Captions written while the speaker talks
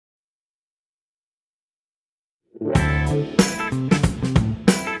ત્રિઘાત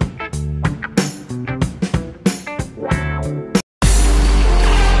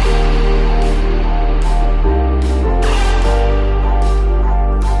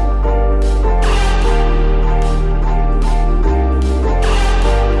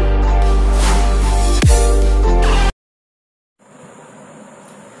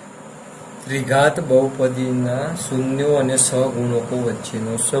બહુપદીના શૂન્યો અને સહગુણકો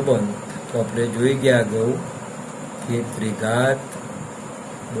વચ્ચેનો સંબંધ. તો આપણે જોઈ ગયા અગાઉ કે ત્રિઘાત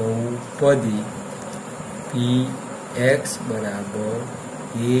બહુપદી px બરાબર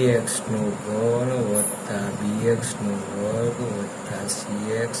ax નો વર્ગ વત્તા bx નો વર્ગ વત્તા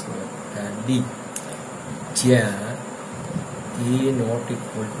cx વત્તા d, જ્યાં a નોટ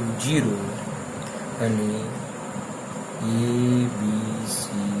ઇક્વલ ટુ 0 અને a b c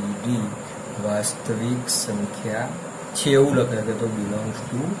d વાસ્તવિક સંખ્યા છે એવું લખાય કે તો બિલોંગ્સ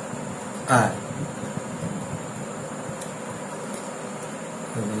ટુ R.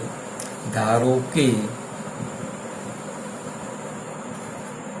 હવે ધારો કે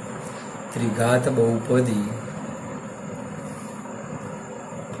ત્રિઘાત બહુપદી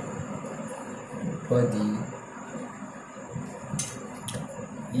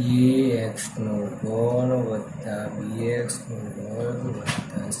ax નો વર્ગ વત્તા bx નો વર્ગ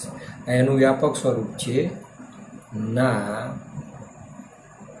વત્તા એનું વ્યાપક સ્વરૂપ છે ના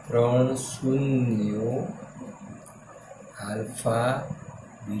 3 શૂન્યો આલ્ફા,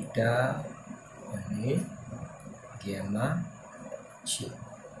 બીટા અને ગેમા છે.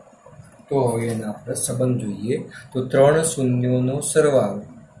 તો હવે એના આપણે સંબંધ જોઈએ. તો 3 શૂન્યોનો સરવાળો,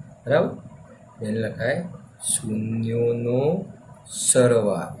 બરાબર, એને લખાય શૂન્યોનો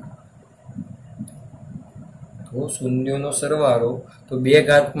સરવાળો. તો શૂન્યોનો સરવાળો તો બે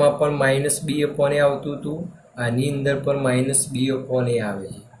ઘાતમાં પણ -b/a આવતું હતું, આની અંદર પણ -b/a આવે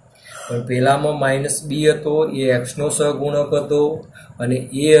છે. પણ પહેલામાં -b હતો એ x નો સહગુણક હતો અને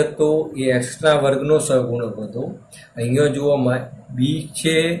a હતો એ x ના વર્ગનો સહગુણક હતો. અહીંયા જુઓ b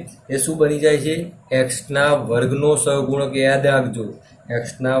છે એ શું બની જાય છે? x ના વર્ગનો સહગુણક. યાદ રાખજો, x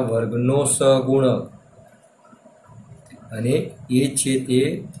ના વર્ગનો સહગુણક. અને એ છે તે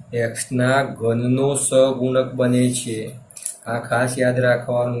x ના ઘનનો સહગુણક બને છે. આ ખાસ યાદ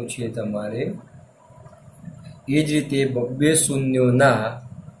રાખવાનું છે તમારે. એ જ રીતે બબ્બે શૂન્યોના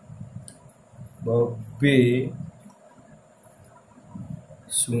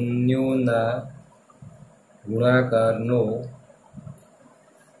ગુણાકારનો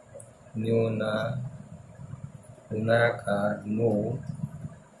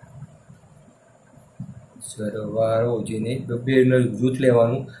સરવાળો, જેને બબ્બે જૂથ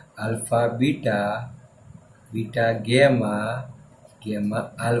લેવાનું, alpha beta, beta gamma, gamma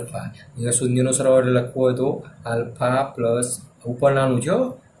alpha. અહીંયા શૂન્યનો સરવાળો લખવો હોય તો આલ્ફા પ્લસ ઉપર નાનું છે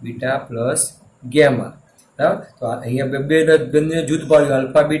બીટા પ્લસ ગેમા, બરાબર. તો અહીંયા બે બંને જૂથ પાડ્યું,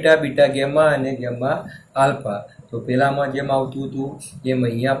 આલ્ફા બીટા, બીટા ગેમા અને ગેમા આલ્ફા. તો પેલામાં જેમ આવતું હતું એમ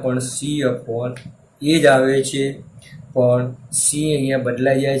અહીંયા પણ c/a જ આવે છે, પણ c અહીંયા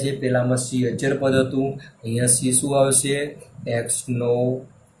બદલાઈ જાય છે. પેલામાં c અચળ પદ હતું, અહીંયા c શું આવશે? x નો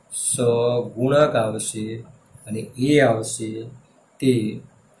સહગુણક આવશે અને a આવશે તે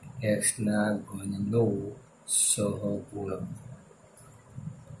x ના ઘનનો સહગુણક,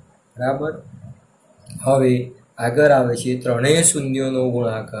 બરાબર. હવે આગળ આવે છે ત્રણેય શૂન્યોનો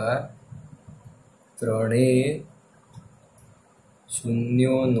ગુણાકાર. ત્રણેય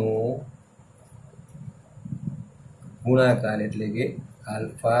શૂન્યોનો ગુણાકાર એટલે કે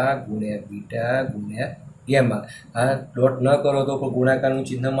આલ્ફા ગુણ્યા બીટા ગુણ્યા ગેમા. આ ડોટ ન કરો તો પણ ગુણાકારનું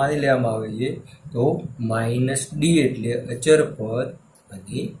ચિહ્ન માની લેવામાં આવે છે. તો -d એટલે અચળ પદ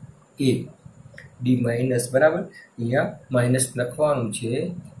અને a, d માઇનસ, બરાબર. અહીંયા માઇનસ લખવાનું છે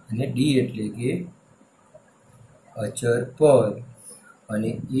અને d એટલે કે અચળ પદ અને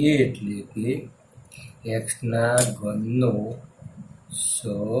a એટલે કે x ના ઘનનો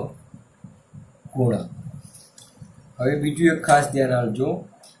સહગુણક. હવે બીજું એક ખાસ ધ્યાન આપજો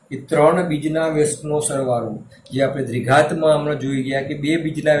કે 3 બીજના વ્યસ્તનો સરવાળો, જે આપણે દ્વિઘાતમાં હમણાં જોઈ ગયા કે 2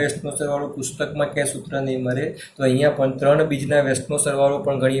 બીજના વ્યસ્તનો સરવાળો પુસ્તકમાં ક્યાં સૂત્ર નહીં મળે, તો અહીંયા પણ 3 બીજના વ્યસ્તનો સરવાળો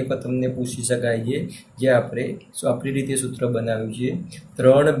પણ ઘણી વખત તમને પૂછી શકાય છે, જે આપણે આપણી રીતે સૂત્ર બનાવ્યું છે.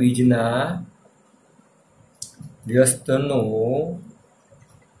 3 બીજના વ્યસ્તનો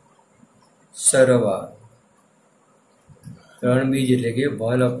સરવાળો. 3 બીજ એટલે કે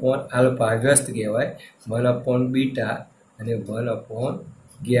 1/α વ્યસ્ત કહેવાય, 1/બીટા અને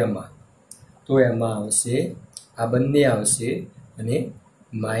 1/ગેમા. તો એમાં આવશે, આ બંને આવશે અને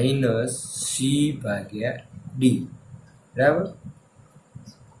 -c/d, બરાબર.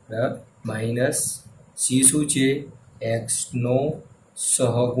 માઇનસ c શું છે? x નો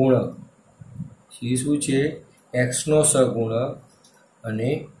સહગુણક. c શું છે? એક્સનો સહગુણક અને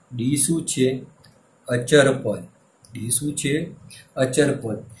ડી શું છે? અચર પદ. ડી શું છે? અચર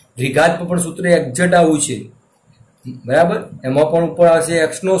પદ. દ્વિઘાતમાં પણ સૂત્ર એક્ઝેક્ટ આવું છે, બરાબર. એમાં પણ ઉપર આવશે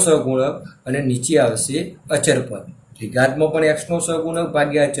એક્સનો સહગુણક અને નીચે આવશે અચર પદ. દ્વિઘાતમાં પણ એક્સનો સહગુણક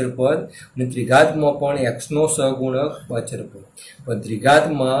ભાગ્યા અચર પદ અને ત્રિઘાતમાં પણ એક્સનો સહગુણક અચર પદ. પણ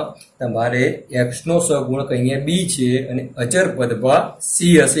દ્વિઘાતમાં તમારે એક્સનો સહગુણક અહીંયા બી છે અને અચર પદમાં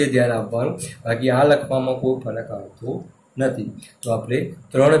સી હશે, ધ્યાન આપવાનું. બાકી આ લખવામાં કોઈ ફરક આવતો નથી. તો આપણે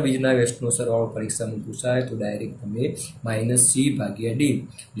 3 બીજના વ્યસ્તનો સરવાળો પરીક્ષામાં પૂછાય તો ડાયરેક્ટ તમે -c ભાગ્યા ડી,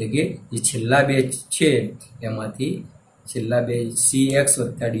 એટલે કે જે છેલ્લા બે છે એમાંથી છેલ્લા બે cx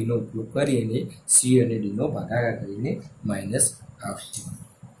વત્તા ડીનો ઉપયોગ કરીને સી અને ડીનો ભાગાકાર કરીને માઇનસ આવશે.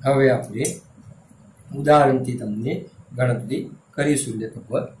 હવે આપણે ઉદાહરણથી તમને ગણતરી કરીશું એટલે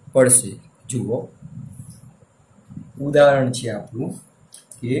ખબર પડશે. જુઓ, ઉદાહરણ છે આપણું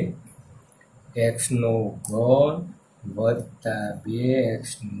કે એક્સનો ઘન વત્તા 2x²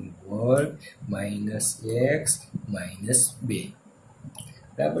 -x -2,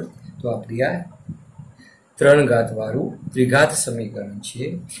 બરાબર. તો આપણી આ 3 ઘાત વાળું ત્રિઘાત સમીકરણ છે.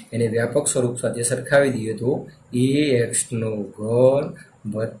 એને વ્યાપક સ્વરૂપ સાથે સરખાવી દઈએ તો ax²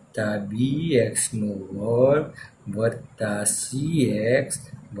 વત્તા bx² વત્તા cx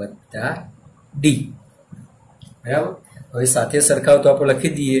વત્તા ડી, બરાબર. હવે સાથે સરખાવ તો આપણે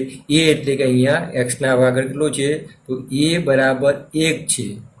લખી દઈએ. a એટલે કે અહીંયા x ના આગળ કેટલો છે? તો a બરાબર 1 છે,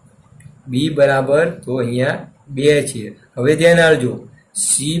 b બરાબર તો અહીંયા 2 છે. હવે ધ્યાન આપજો, c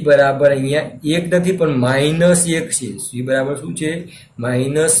બરાબર અહીંયા 1 નથી પણ -1 છે. c બરાબર શું છે?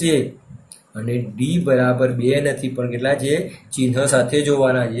 -1. અને ડી બરાબર 2 નથી પણ કેટલા છે? ચિહ્ન સાથે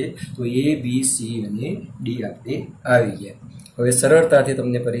જોવાના છે. તો a b c અને ડી આપણે આવી ગયા. હવે સરળતાથી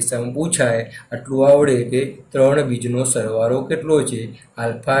તમને પરીક્ષામાં પૂછાય આટલું આવડે કે 3 બીજનો સરવાળો કેટલો છે?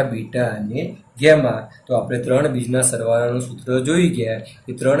 આલ્ફા, બીટા અને ગેમા. તો આપણે 3 બીજના સરવાળાનું સૂત્ર જોઈ ગયા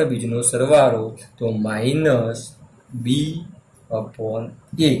કે 3 બીજનો સરવાળો તો -b/a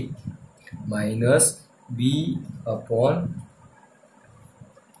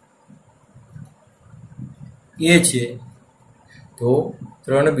 -b/a છે. તો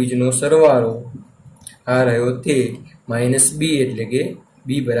 3 બીજનો સરવાળો આ રહ્યો તે -b એટલે કે b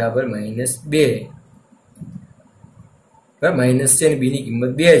બરાબર -2, માઇનસ છે અને b ની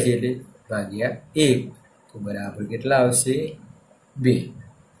કિંમત 2 છે એટલે ભાગ્યા 1, તો બરાબર કેટલા આવશે? 2,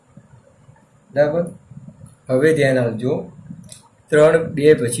 બરાબર. હવે ધ્યાન આપજો, 3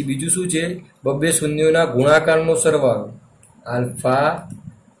 2 પછી બીજું શું છે? બબ્બે શૂન્યોના ગુણાકારનો સરવાળો alpha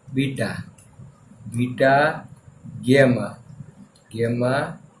beta, beta gamma, gamma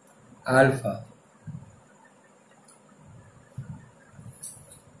alpha,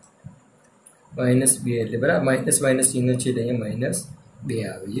 -2 એટલે બરાબર માઇનસ ચિહ્ન છે એટલે અહીંયા -2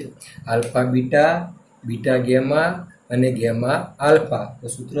 આવી છે. આલ્ફા બીટા, બીટા ગેમા અને ગેમા આલ્ફા. તો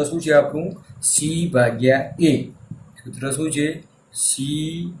સૂત્ર શું છે આપણું? c ભાગ્યા a. સૂત્ર શું છે? c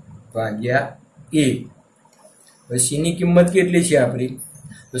ભાગ્યા a. હવે c ની કિંમત કેટલી છે આપણી?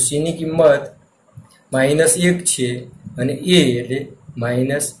 તો c ની કિંમત -1 છે અને a એટલે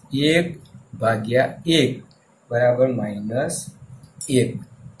 -1 ભાગ્યા 1 બરાબર -1.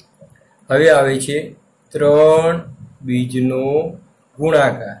 હવે આવે છે 3 બીજનો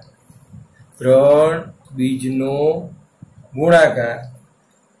ગુણાકાર. 3 બીજનો ગુણાકાર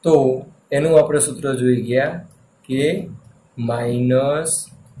તો એનું આપણે સૂત્ર જોઈ ગયા કે -d/a.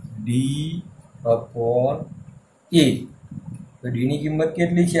 તો d ની કિંમત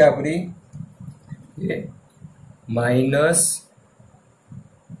કેટલી છે આપણી?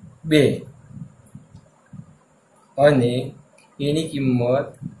 -2 અને a ની કિંમત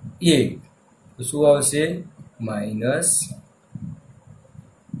 1, તો શું આવશે?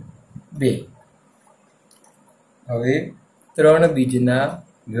 -2. હવે 3 બીજના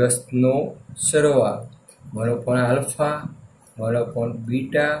વ્યસ્તનો સરવાળો 1 આલ્ફા 1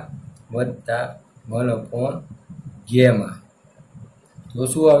 બીટા વત્તા 1 ગેમા. તો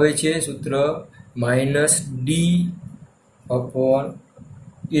શું આવે છે સૂત્ર? -d/a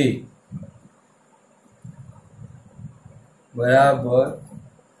બરાબર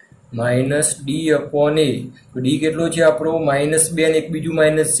 -d/a. તો d કેટલો છે આપણો? -2 અને એક બીજું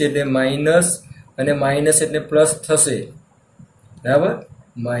માઇનસ છે એટલે માઇનસ અને માઇનસ એટલે પ્લસ થશે, બરાબર.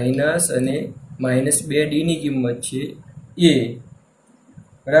 માઇનસ અને -2 d ની કિંમત છે a,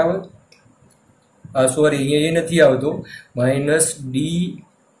 બરાબર. સોરી, અહીંયા એ નથી આવતો. -d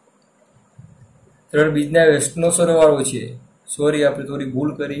 3 બીજના વ્યસ્તનો સરવાળો છે. સોરી, આપણે થોડી ભૂલ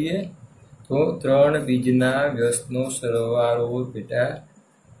કરીએ. તો 3 બીજના વ્યસ્તનો સરવાળો બેટા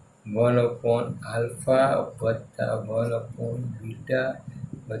 1 આલ્ફા વત્તા 1 બીટા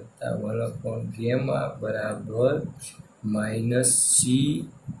વત્તા 1/γ બરાબર માઇનસ સી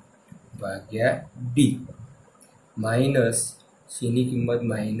ભાગ્યા ડી. માઇનસ સીની કિંમત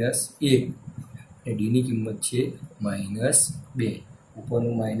 -1 અને ડીની કિંમત છે -2.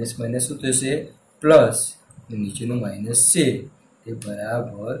 ઉપરનું માઇનસ માઇનસ શું થશે? પ્લસ, નીચેનું માઇનસ છે તે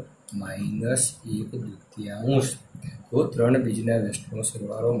બરાબર -1/2. તો 3 બીજના વ્યસ્તનો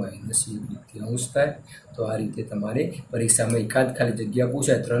સરવાળો -1/2 થાય. તો આ રીતે તમારે પરીક્ષામાં એકાદ ખાલી જગ્યા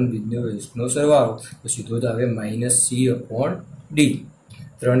પૂછાય 3 બીજનો વ્યસ્તનો સરવાળો તો સીધો જ આવે -c/d.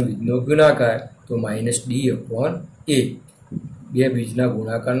 3 બીજનો ગુણાકાર તો -d/a. 2 બીજના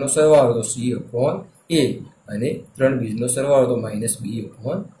ગુણાકારનો સરવાળો તો c/a અને 3 બીજનો સરવાળો તો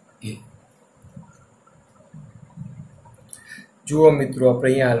 -b/a. જુઓ મિત્રો, આપણે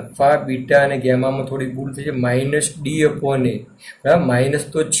અહીંયા આલ્ફા, બીટા અને ગેમામાં થોડી ભૂલ થઈ છે. -d/a બરાબર, માઇનસ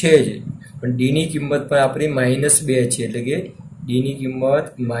તો છે જ, પણ ડીની કિંમત પણ આપણી -2 છે, એટલે કે ડીની કિંમત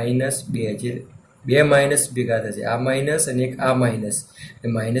 -2 છે. 2 માઇનસ ભેગા થશે, આ માઇનસ અને એક આ માઇનસ,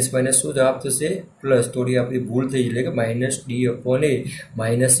 માઇનસ માઇનસ શું જવાબ થશે? પ્લસ. થોડી આપણી ભૂલ થઈ, એટલે કે -d/a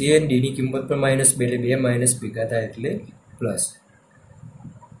 -a, ડીની કિંમત પણ -2, એટલે 2 માઇનસ ભેગા થાય એટલે પ્લસ.